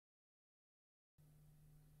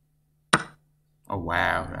Oh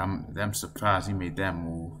wow, I'm surprised he made that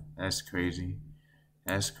move. That's crazy.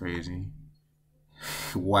 That's crazy.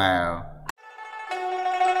 Wow.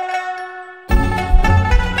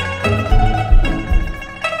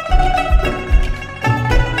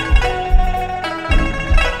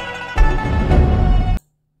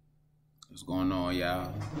 What's going on,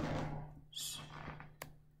 y'all?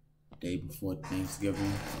 Day before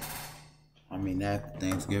Thanksgiving. After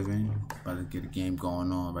Thanksgiving. About to get a game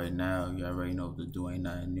going on right now. You already know what to do. Ain't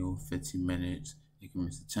nothing new. 15 minutes. You can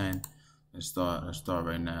miss the 10. Let's start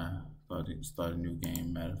right now. Start a new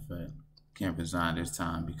game. Matter of fact, can't resign this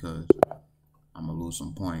time because I'm gonna lose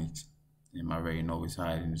some points. And my rating always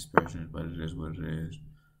higher in dispersion, but it is what it is.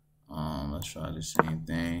 Let's try the same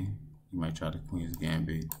thing. He might try the Queen's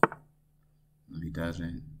Gambit. If he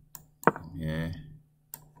doesn't, yeah,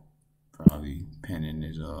 probably pinning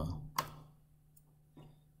his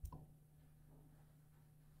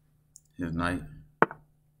knight.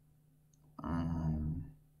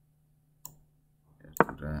 Let's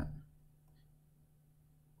do that.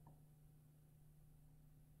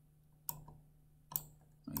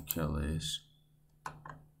 Might kill this.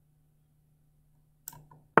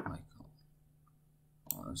 Might go.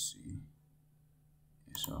 Let's see.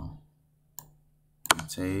 So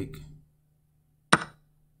take.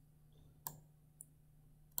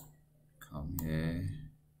 Come here.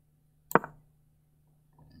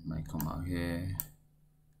 It might come out here.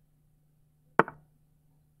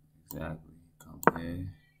 Exactly. Come here.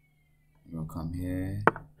 You're gonna come here.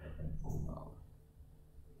 Oh.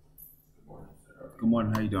 Good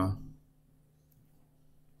morning. How you doing?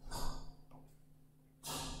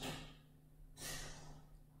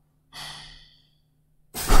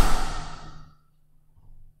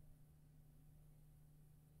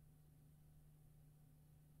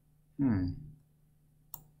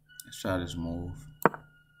 Let's try this move.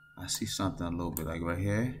 I see something a little bit like right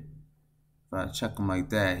here. If I check him like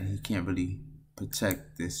that, he can't really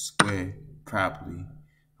protect this square properly.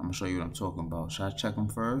 I'm gonna show you what I'm talking about. Should I check him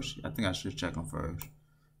first? I think I should check him first,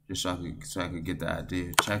 just so I could get the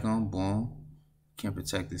idea. Check him, boom. Can't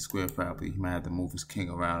protect this square properly. He might have to move his king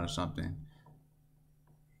around or something.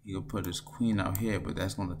 He'll put his queen out here, but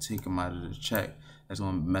that's gonna take him out of the check. That's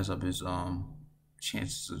gonna mess up his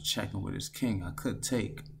chances of checking with his king. I could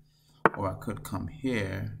take, or I could come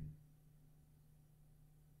here.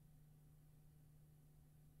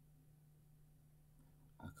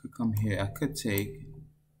 I could come here. I could take,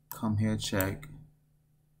 come here, check,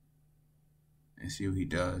 and see what he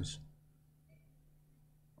does.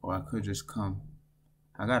 Or I could just come.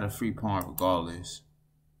 I got a free pawn regardless.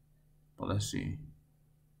 But let's see.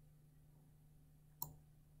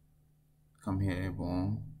 Come here,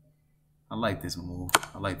 boom. I like this move.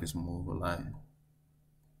 I like this move a lot.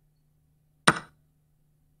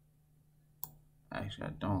 Actually,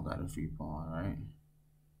 I don't got a free pawn, right?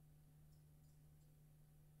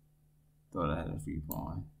 Thought I had a free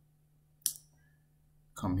pawn.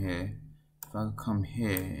 Come here. If I could come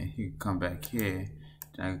here and he could come back here,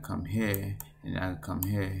 then I could come here and I could come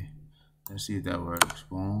here. Let's see if that works.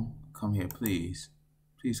 Boom. Come here, please.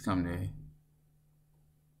 Please come there.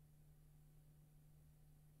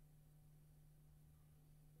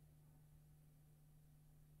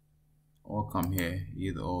 Or come here,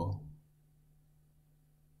 either or.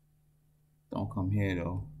 Don't come here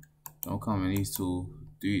though. Don't come in these three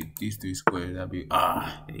squares. That'd be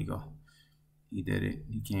there you go. He did it.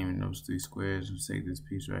 He came in those 3 squares. Let's take this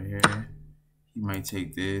piece right here. He might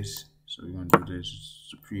take this. So we're gonna do this.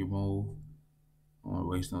 It's a pre-move. I don't wanna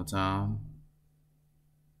waste no time.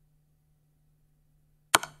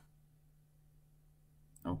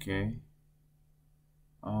 Okay.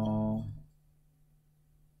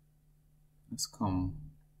 Let's come.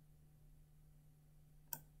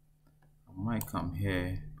 I might come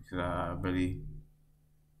here because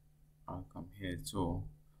I'll come here too.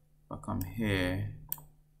 If I come here,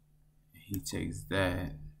 he takes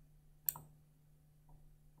that.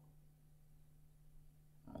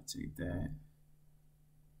 I'll take that.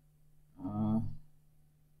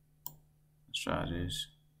 Let's try this.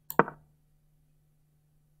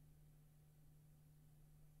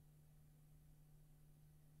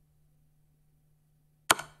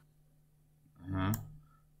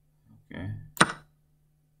 Okay.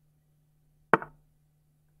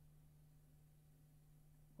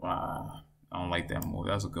 Wow. I don't like that move.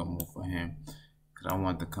 That's a good move for him. Because I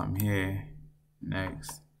want to come here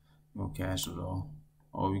next. No castle though.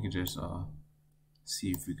 Or we could just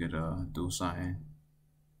see if we could do something.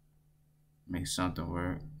 Make something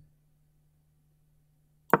work.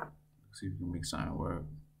 See if we can make something work.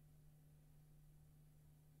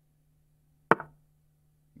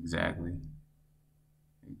 Exactly.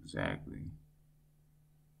 Exactly.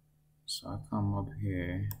 So I come up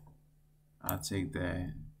here. I take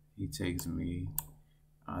that. He takes me.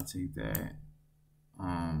 I take that. Or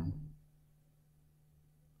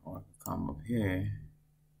I can come up here.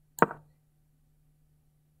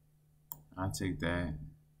 I take that.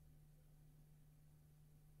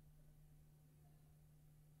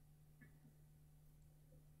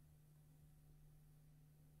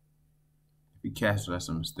 If you castle, that's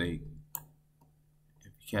a mistake.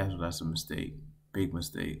 If you castle, that's a mistake. Big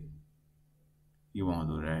mistake. You won't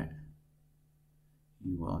do that.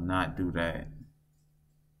 You will not do that.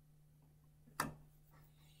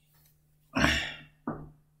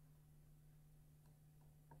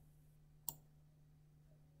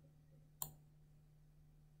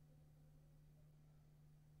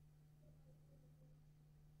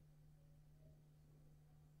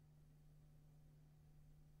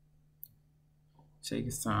 Take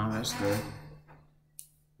his time, that's good.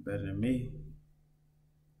 Better than me.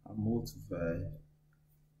 I move too fast.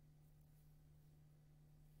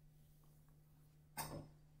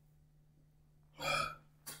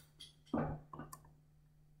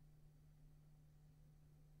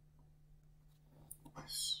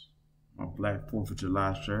 My black 4th of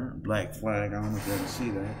July shirt, black flag. I don't know if you can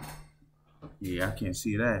see that. Yeah, I can't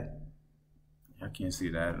see that. I can't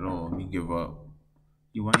see that at all. Let me give up.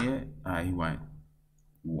 You went yet? Alright, he went.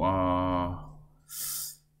 Wow.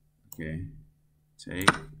 Okay. Take.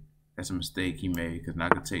 That's a mistake he made because now I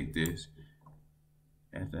can take this.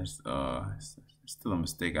 That's it's still a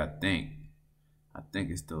mistake, I think. I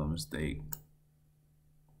think it's still a mistake.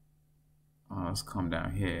 Let's come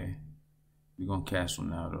down here. We're gonna castle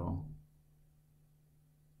now though.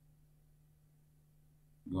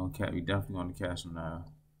 We definitely gonna castle now.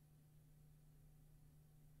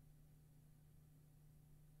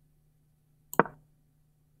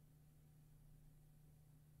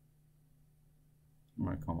 I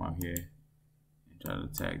might come out here and try to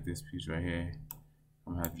attack this piece right here.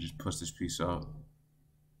 I'm gonna have to just push this piece up.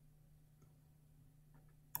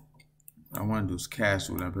 What I want to do is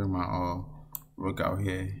castle and bring my rook out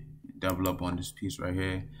here, double up on this piece right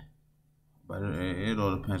here. But it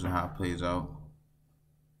all depends on how it plays out.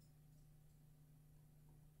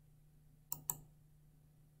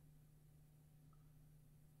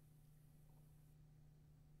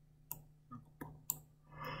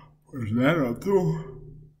 Where's that up too?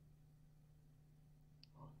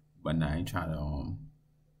 But now I ain't trying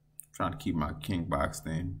to keep my king box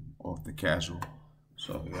thing off the castle.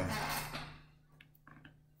 So yeah.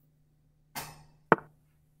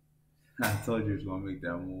 I told you it was gonna make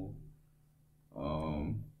that move.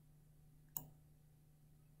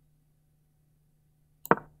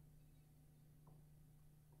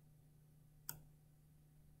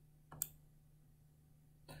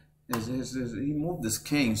 He moved this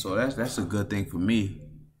king, so that's a good thing for me,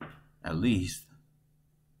 at least.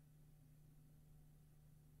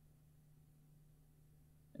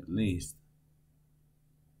 At least.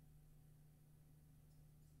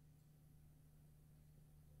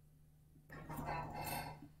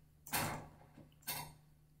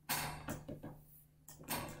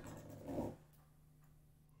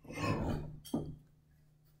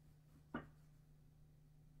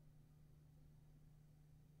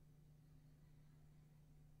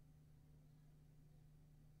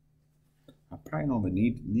 I probably don't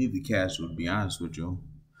even need the castle, to be honest with you.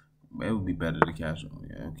 But it would be better to castle.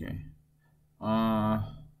 Yeah, okay.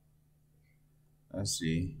 Let's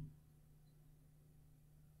see.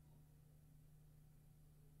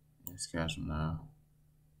 Let's castle now.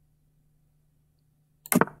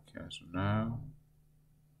 Castle now.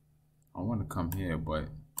 I want to come here, but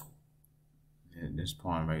this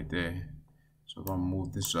pawn right there. So if I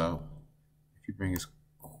move this up, if you bring his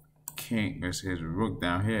king, his rook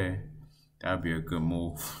down here, that'd be a good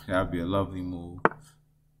move. That'd be a lovely move.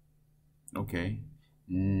 Okay.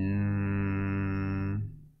 Nah.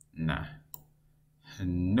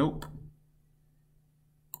 Nope.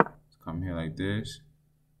 Let's come here like this.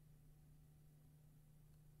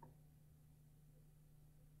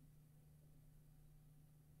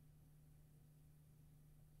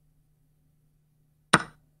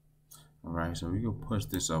 All right, so we can push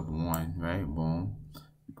this up 1, right? Boom.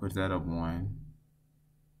 We push that up 1.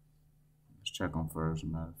 Let's check them first, as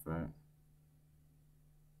a matter of fact.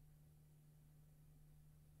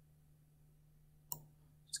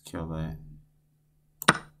 Let's kill that.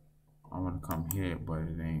 I want to come here, but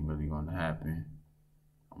it ain't really going to happen.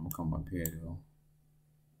 I'm going to come up here, though.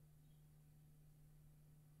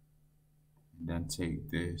 And then take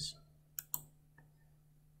this.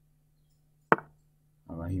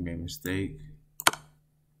 All right, he made a mistake.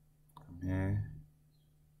 Come here.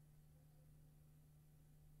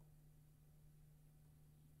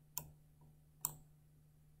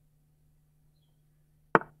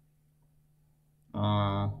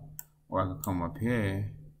 or I could come up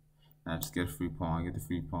here and I just get a free pawn. Get the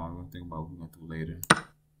free pawn. We'll think about what we're gonna do later.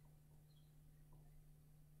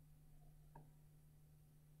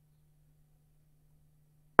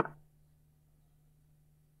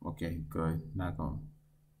 Okay, good. Not gonna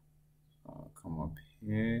come up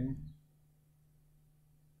here.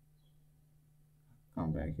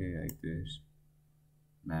 Come back here like this.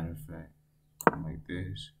 Matter of fact, come like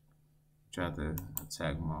this. Try to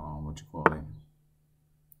attack my what you call it.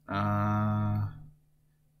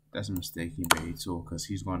 That's a mistake he made too, cause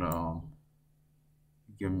he's gonna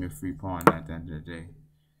give me a free pawn at the end of the day.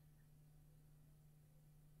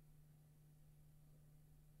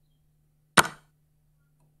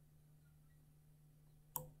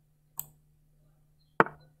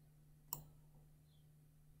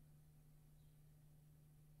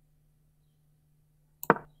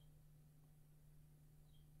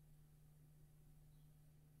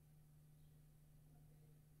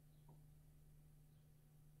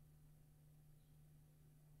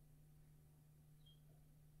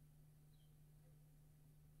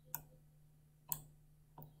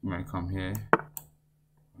 He might come here.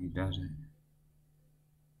 He doesn't.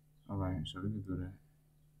 Alright, so we can do that.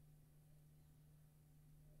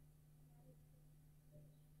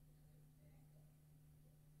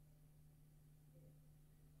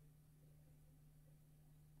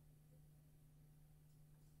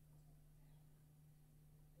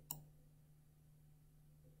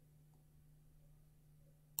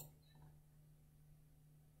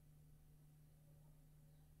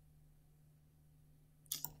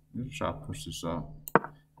 Let's try to push this up.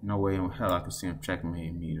 No way in hell I could see him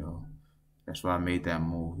checkmate me though. That's why I made that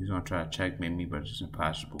move. He's gonna try to checkmate me, but it's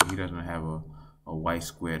impossible. He doesn't have a white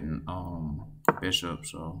squared and bishop,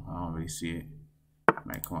 so I don't really see it.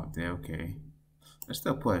 Might come up there, okay. Let's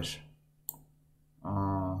still push.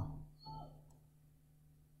 Let's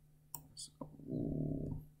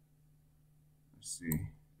see.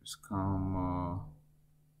 Let's come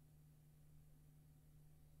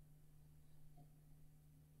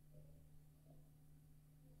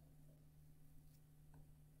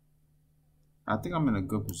I think I'm in a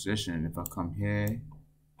good position if I come here,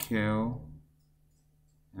 kill,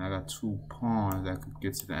 and I got two pawns that could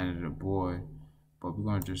get to the end of the board. But we're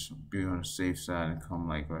gonna just be on the safe side and come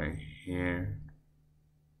like right here.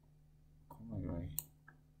 Come like right.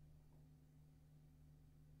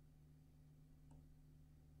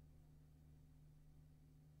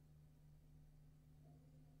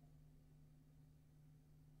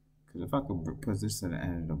 Cause if I could put this to the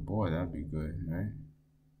end of the board, that'd be good, right?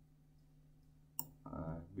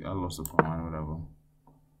 I lost a pawn, whatever.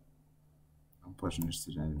 I'm pushing this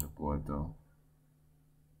to the end of the board though.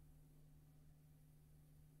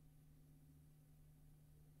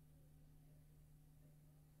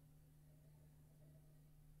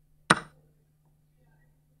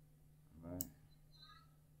 Right.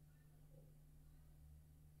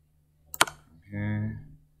 Okay.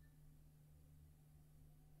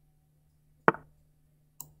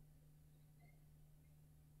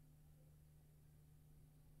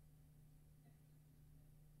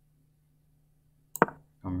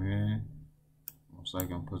 Come here. Most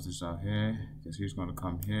likely I'm gonna put this out here because he's gonna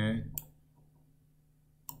come here.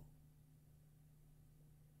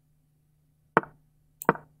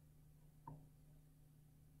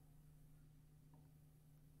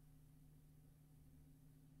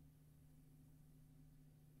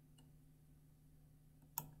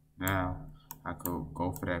 Now I could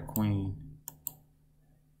go for that queen.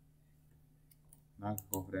 Now I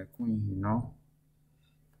could go for that queen, you know?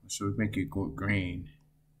 So we make it go green.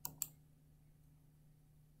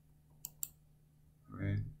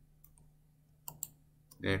 Right.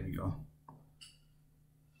 There we go.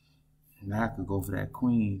 Now I could go for that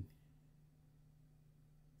queen.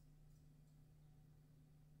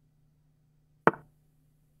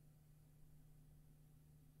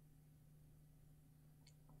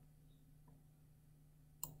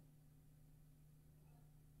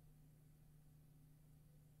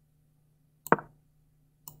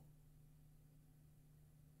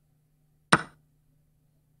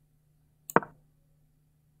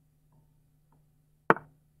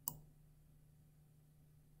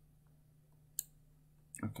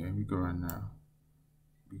 Okay, we can run now.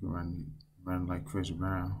 We can run like Chris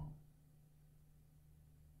Brown.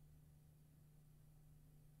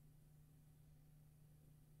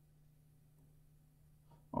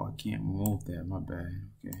 Oh, I can't move that. My bad.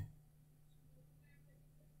 Okay.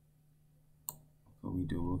 What could we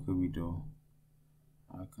do? What could we do?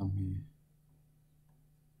 I come here.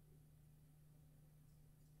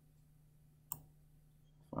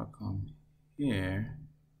 If I come here,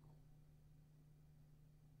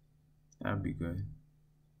 That'd be good.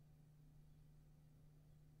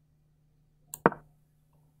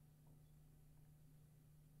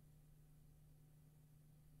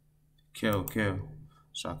 Kill, kill.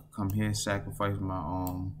 So I can come here, sacrifice my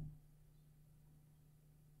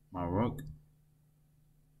rook.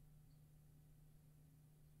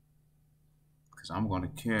 Cause I'm gonna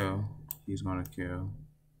kill. He's gonna kill.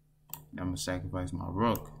 I'm gonna sacrifice my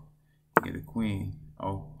rook. Get a queen.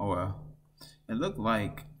 Oh well. It looked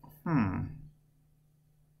like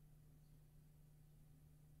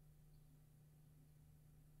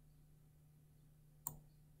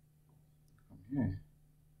yeah.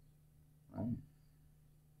 Right.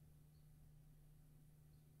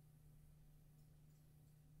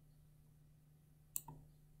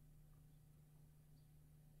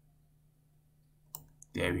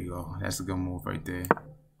 There we go. That's a good move right there.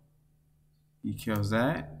 He kills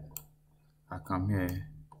that. I come here.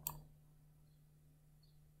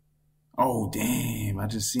 Oh damn! I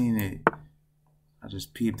just seen it. I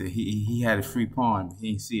just peeped it. He had a free pawn.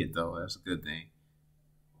 He didn't see it though. That's a good thing.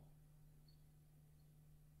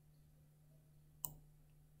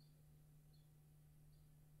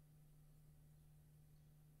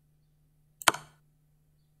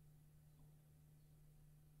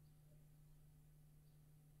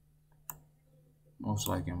 Most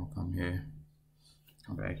likely I'm gonna come here.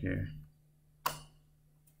 Come back here.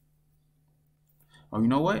 Oh, you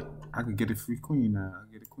know what? I could get a free queen now.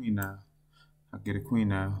 I get a queen now. I get a queen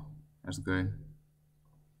now. That's good.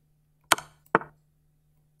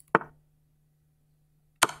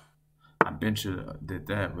 I been should have did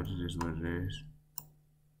that, but it is what it is.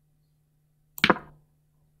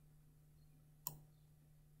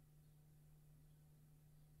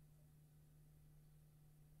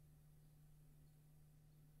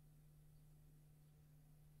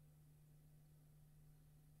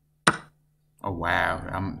 Oh wow,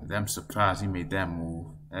 I'm surprised he made that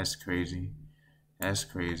move. That's crazy. That's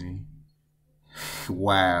crazy.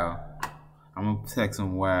 Wow. I'm gonna text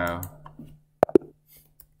him. Wow.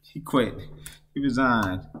 He quit. He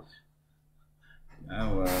resigned.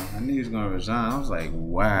 Oh well, I knew he was gonna resign. I was like,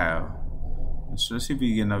 wow. So let's see if we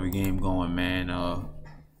can get another game going, man. I'm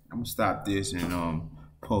gonna stop this and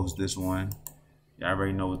post this one. Y'all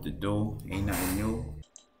already know what to do. Ain't nothing new.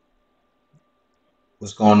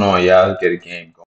 What's going on, y'all? Let's get a game going.